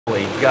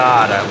chili.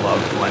 God, I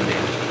love blending.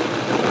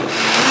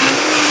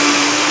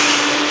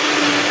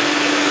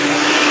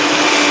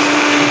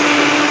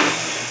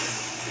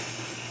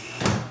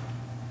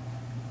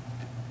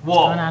 Whoa.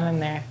 What's going on in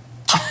there?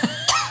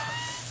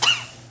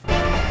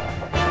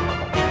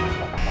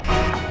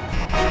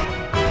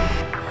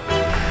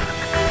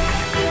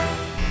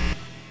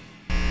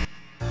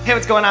 Hey,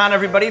 what's going on,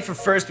 everybody? For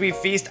First We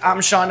Feast, I'm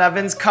Sean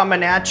Evans,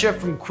 coming at you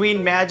from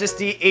Queen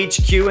Majesty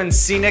HQ in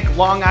scenic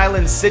Long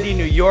Island City,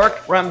 New York,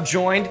 where I'm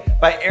joined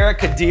by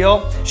Erica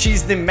Diehl.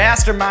 She's the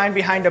mastermind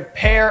behind a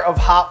pair of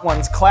Hot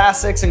Ones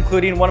classics,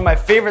 including one of my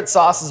favorite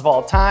sauces of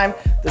all time,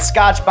 the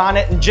Scotch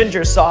bonnet and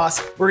ginger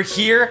sauce. We're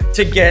here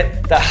to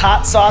get the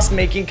hot sauce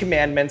making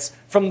commandments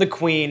from the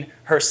Queen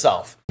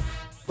herself.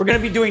 We're gonna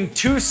be doing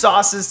two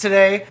sauces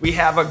today. We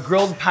have a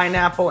grilled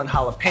pineapple and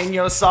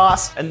jalapeno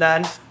sauce, and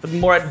then for the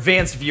more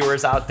advanced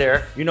viewers out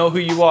there, you know who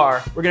you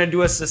are. We're gonna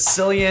do a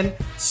Sicilian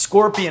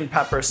scorpion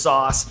pepper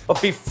sauce.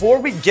 But before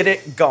we get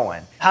it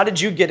going, how did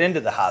you get into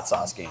the hot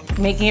sauce game?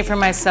 Making it for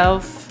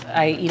myself,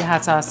 I eat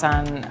hot sauce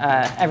on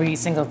every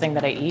single thing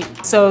that I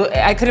eat. So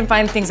I couldn't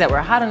find things that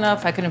were hot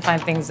enough. I couldn't find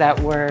things that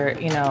were,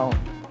 you know,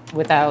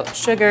 without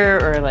sugar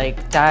or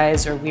like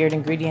dyes or weird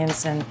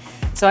ingredients. And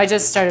so I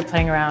just started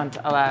playing around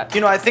a lot.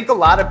 You know, I think a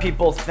lot of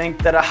people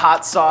think that a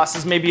hot sauce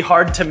is maybe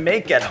hard to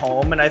make at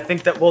home, and I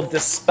think that we'll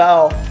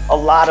dispel a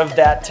lot of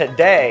that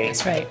today.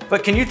 That's right.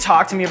 But can you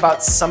talk to me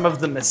about some of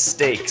the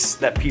mistakes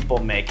that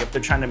people make if they're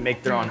trying to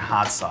make their own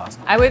hot sauce?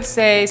 I would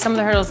say some of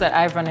the hurdles that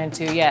I've run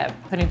into, yeah,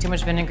 putting too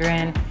much vinegar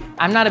in.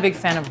 I'm not a big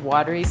fan of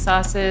watery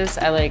sauces.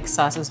 I like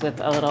sauces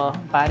with a little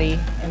body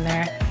in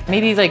there.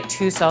 Maybe like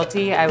too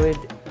salty. I would,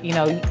 you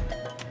know,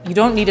 you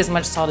don't need as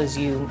much salt as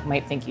you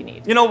might think you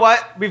need. You know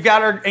what? We've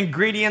got our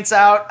ingredients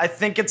out. I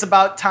think it's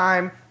about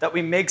time that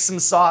we make some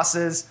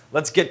sauces.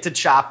 Let's get to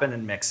chopping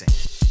and mixing.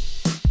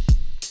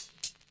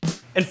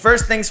 And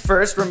first things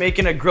first, we're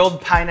making a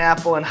grilled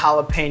pineapple and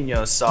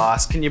jalapeno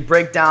sauce. Can you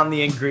break down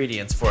the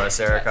ingredients for us,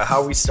 Erica? Yes.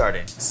 How are we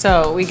starting?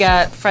 So we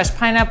got fresh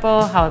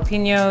pineapple,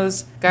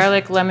 jalapenos,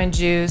 garlic, lemon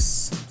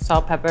juice,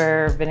 salt,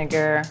 pepper,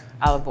 vinegar,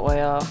 olive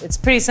oil. It's a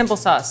pretty simple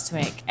sauce to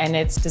make, and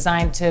it's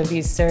designed to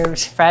be served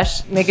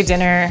fresh. Make a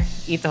dinner,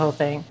 eat the whole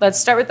thing. Let's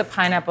start with the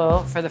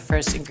pineapple for the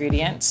first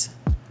ingredient.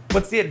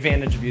 What's the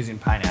advantage of using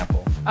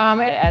pineapple?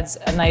 It adds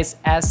a nice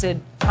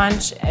acid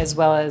punch as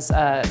well as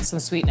some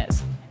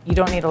sweetness. You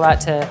don't need a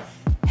lot to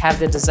have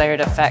the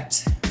desired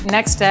effect.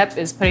 Next step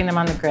is putting them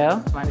on the grill.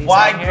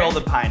 Why grill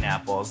the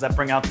pineapple? Does that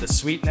bring out the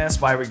sweetness?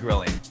 Why are we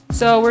grilling?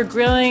 So we're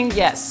grilling,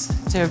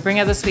 yes, to bring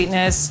out the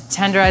sweetness,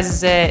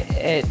 tenderizes it,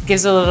 it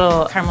gives a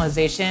little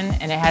caramelization,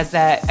 and it has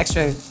that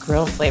extra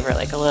grill flavor,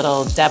 like a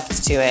little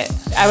depth to it.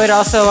 I would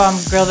also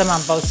grill them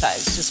on both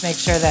sides. Just make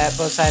sure that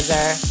both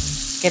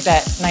sides get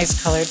that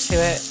nice color to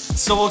it.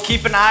 So we'll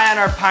keep an eye on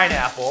our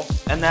pineapple,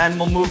 and then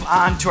we'll move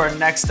on to our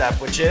next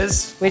step, which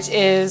is?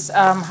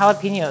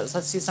 Jalapenos.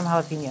 Let's do some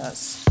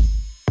jalapenos.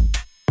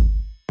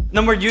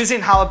 Then we're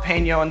using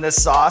jalapeno in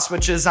this sauce,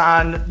 which is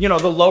on, you know,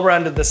 the lower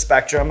end of the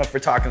spectrum if we're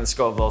talking the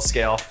Scoville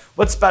scale.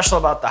 What's special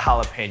about the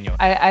jalapeno?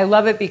 I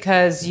love it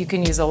because you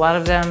can use a lot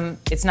of them.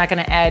 It's not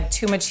gonna add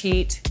too much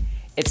heat.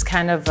 It's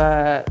kind of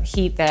a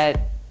heat that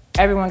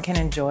everyone can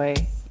enjoy.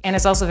 And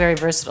it's also very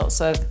versatile.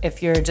 So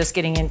if you're just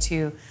getting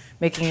into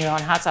making your own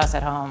hot sauce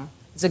at home,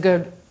 it's a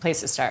good place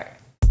to start.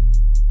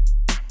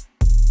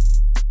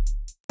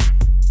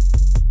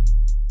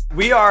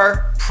 We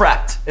are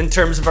prepped in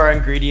terms of our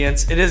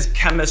ingredients. It is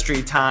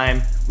chemistry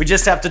time. We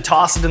just have to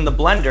toss it in the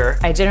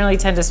blender. I generally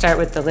tend to start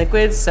with the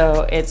liquids,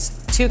 so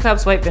it's 2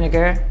 cups white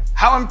vinegar.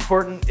 How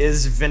important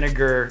is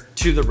vinegar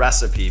to the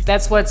recipe?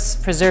 That's what's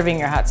preserving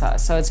your hot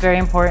sauce, so it's very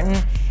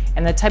important.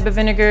 And the type of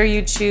vinegar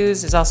you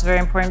choose is also very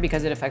important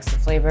because it affects the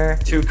flavor.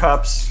 2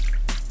 cups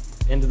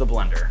into the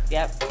blender.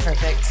 Yep,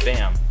 perfect.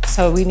 Bam.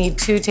 So we need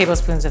 2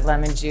 tablespoons of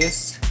lemon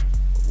juice.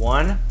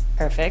 1.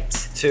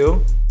 Perfect.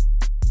 2.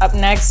 Up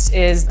next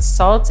is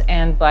salt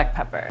and black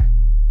pepper.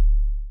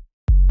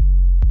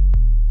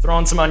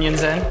 Throwing some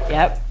onions in.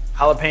 Yep.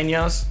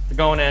 Jalapenos, they're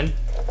going in.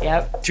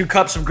 Yep. 2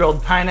 cups of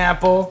grilled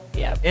pineapple.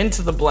 Yep.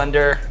 Into the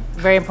blender.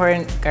 Very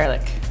important,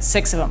 garlic.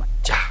 6 of them.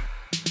 Ja.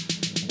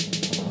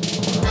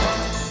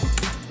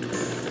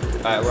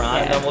 All right, we're on,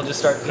 and then we'll just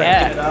start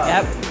cranking it up.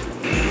 Yep.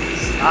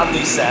 It's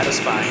oddly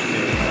satisfying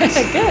doing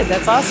this. Good,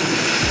 that's awesome.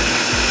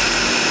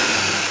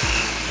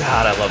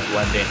 God, I love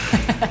blending.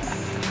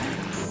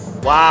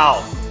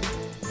 Wow.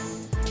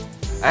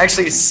 I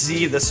actually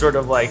see the sort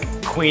of like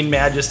Queen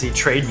Majesty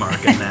trademark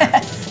in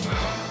that.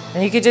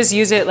 And you could just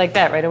use it like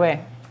that right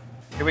away.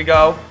 Here we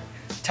go.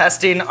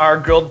 Testing our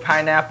grilled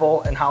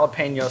pineapple and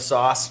jalapeno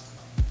sauce.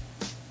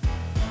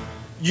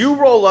 You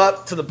roll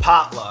up to the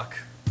potluck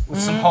with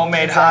some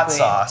homemade hot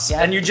sauce,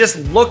 and you just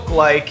look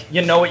like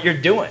you know what you're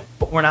doing.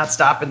 But we're not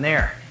stopping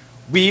there.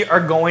 We are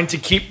going to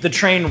keep the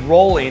train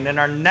rolling, and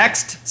our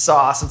next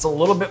sauce, it's a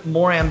little bit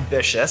more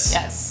ambitious.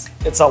 Yes.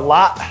 It's a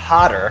lot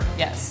hotter.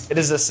 Yes. It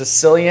is a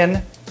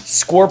Sicilian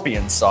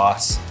scorpion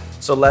sauce.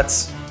 So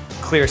let's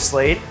clear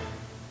slate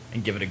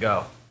and give it a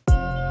go.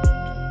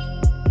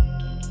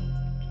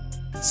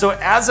 So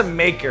as a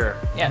maker,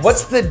 Yes.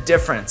 what's the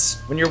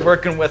difference when you're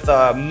working with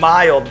a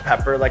mild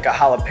pepper like a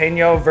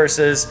jalapeno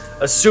versus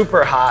a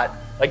super hot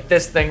like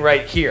this thing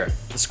right here,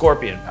 the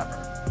scorpion pepper?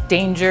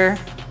 Danger,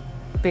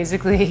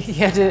 basically. You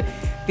have to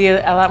be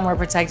a lot more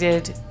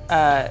protected,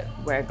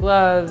 wear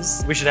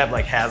gloves. We should have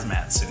like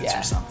hazmat suits Yeah,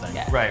 or something.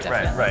 yeah, Right.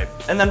 definitely.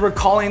 And then we're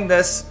calling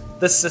this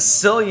the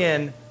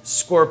Sicilian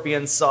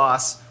scorpion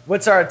sauce.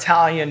 What's our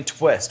Italian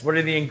twist? What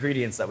are the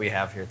ingredients that we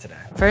have here today?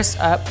 First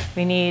up,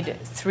 we need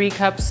 3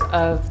 cups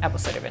of apple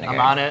cider vinegar. I'm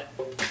on it.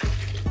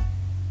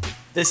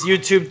 This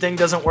YouTube thing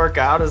doesn't work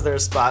out. Is there a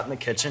spot in the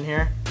kitchen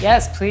here?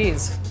 Yes,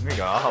 please. Here you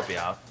go, I'll help you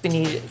out. We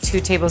need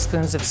 2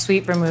 tablespoons of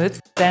sweet vermouth,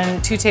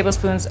 then 2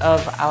 tablespoons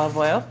of olive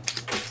oil,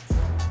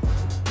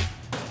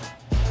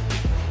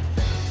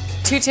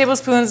 2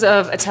 tablespoons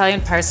of Italian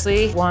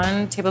parsley,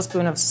 1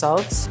 tablespoon of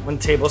salt, 1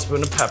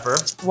 tablespoon of pepper.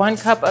 1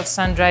 cup of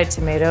sun-dried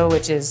tomato,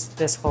 which is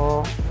this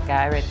whole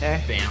guy right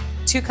there. Bam.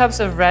 2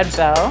 cups of red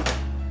bell.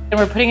 And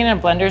we're putting it in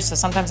a blender, so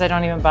sometimes I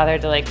don't even bother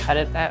to like cut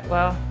it that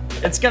well.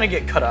 It's gonna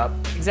get cut up.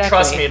 Exactly.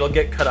 Trust me, it'll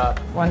get cut up.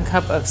 1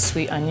 cup of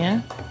sweet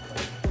onion.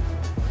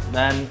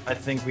 Then I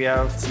think we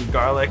have some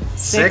garlic.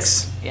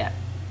 6? Yeah,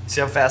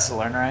 See how fast a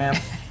learner I am?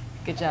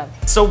 good job.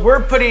 So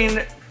we're putting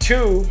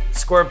 2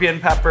 scorpion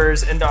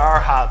peppers into our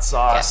hot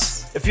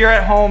sauce. Yes. If you're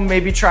at home,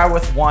 maybe try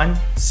with 1,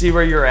 see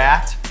where you're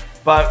at.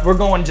 But we're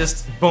going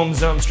just boom,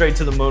 zoom, straight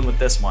to the moon with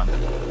this one.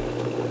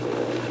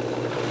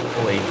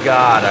 Holy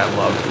God, I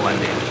love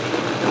blending.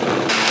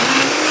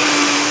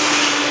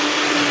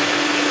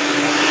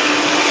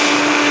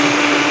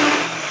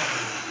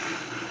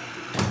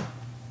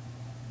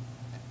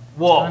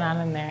 Whoa. What's going on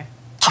in there?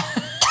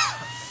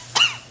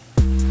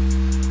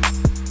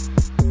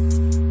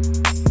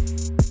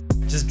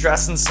 Just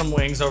dressing some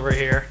wings over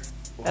here.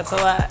 That's a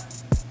lot.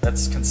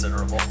 That's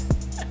considerable.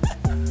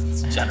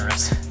 It's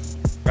generous.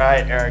 All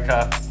right,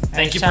 Erica.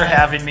 Thank you for Sean.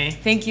 having me.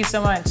 Thank you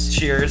so much.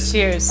 Cheers.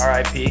 Cheers.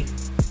 R.I.P.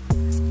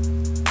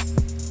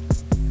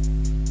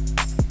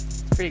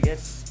 Pretty good.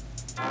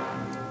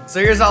 So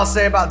here's what I'll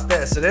say about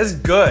this. It is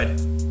good.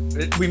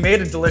 We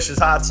made a delicious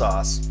hot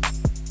sauce.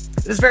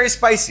 It is very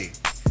spicy.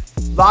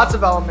 Lots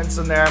of elements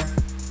in there,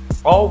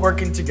 all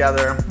working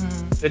together.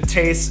 It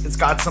tastes, it's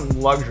got some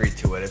luxury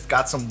to it. It's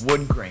got some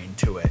wood grain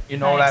to it. You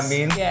know what I Nice.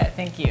 mean? Yeah,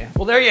 thank you.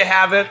 Well, there you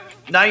have it.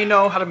 Now you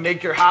know how to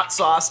make your hot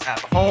sauce at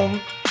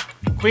home.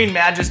 Queen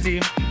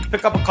Majesty,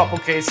 pick up a couple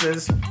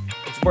cases.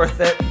 It's worth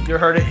it. You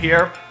heard it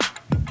here.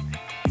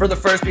 For the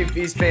First Beat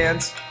Feast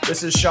fans,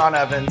 this is Sean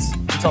Evans.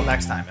 Until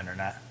next time,